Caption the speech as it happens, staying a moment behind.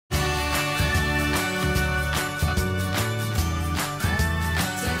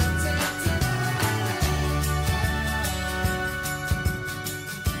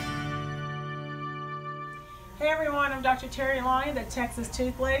everyone, I'm Dr. Terri Alani, the Texas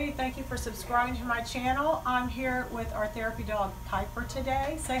Tooth Lady. Thank you for subscribing to my channel. I'm here with our therapy dog Piper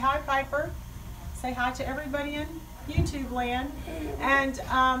today. Say hi, Piper. Say hi to everybody in YouTube land. And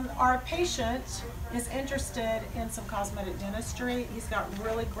our patient is interested in some cosmetic dentistry. He's got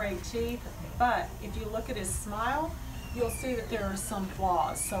really great teeth, but if you look at his smile, you'll see that there are some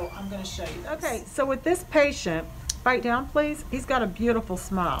flaws. So I'm going to show you this. Okay, so with this patient, bite down please. He's got a beautiful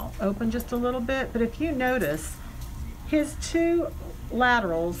smile. Open just a little bit, but if you notice, his two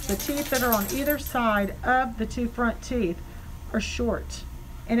laterals, the teeth that are on either side of the two front teeth, are short.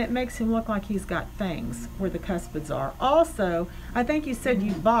 And it makes him look like he's got fangs where the cuspids are. Also, I think you said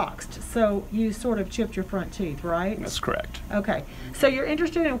you boxed, so you sort of chipped your front teeth, right? That's correct. Okay, so you're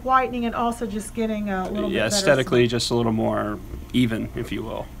interested in whitening and also just getting a little bit better aesthetically, smile. just a little more even, if you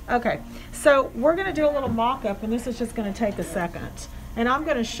will. Okay, so we're going to do a little mock-up, and this is just going to take a second. And I'm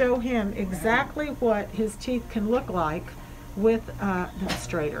going to show him exactly what his teeth can look like with the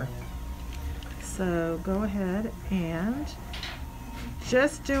straighter. So go ahead, and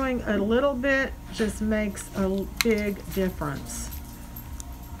just doing a little bit just makes a big difference.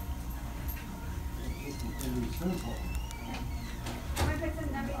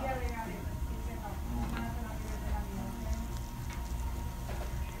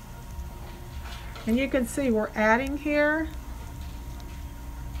 And you can see we're adding here.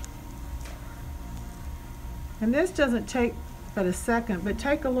 And this doesn't take but a second, but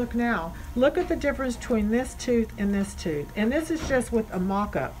take a look now. Look at the difference between this tooth and this tooth. And this is just with a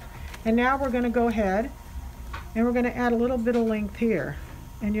mock-up. And now we're going to go ahead and we're going to add a little bit of length here,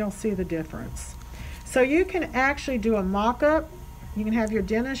 and you'll see the difference. So you can actually do a mock-up. You can have your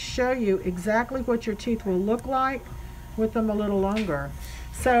dentist show you exactly what your teeth will look like with them a little longer.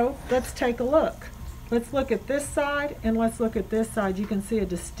 So let's take a look. Let's look at this side and let's look at this side. You can see a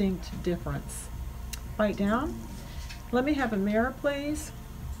distinct difference. Bite down. Let me have a mirror, please.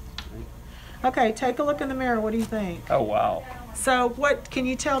 Okay, take a look in the mirror. What do you think? Oh, wow. So what, can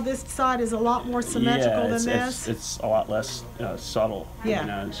you tell this side is a lot more symmetrical than this? It's a lot less subtle. Yeah. You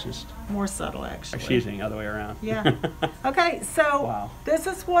know, it's just more subtle, actually. Excuse me, other way around. Yeah. Okay, so wow. This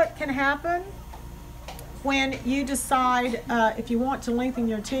is what can happen when you decide if you want to lengthen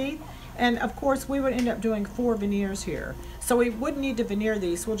your teeth. And of course, we would end up doing 4 veneers here. So we wouldn't need to veneer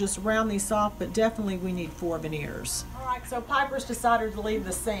these. We'll just round these off, but definitely we need 4 veneers. All right, so Piper's decided to leave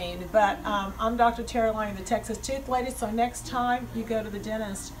the scene, but I'm Dr. Terri Alani, the Texas Tooth Lady. So next time you go to the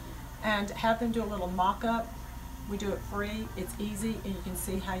dentist and have them do a little mock-up, we do it free, it's easy, and you can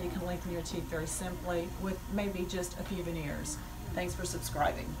see how you can lengthen your teeth very simply with maybe just a few veneers. Thanks for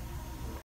subscribing.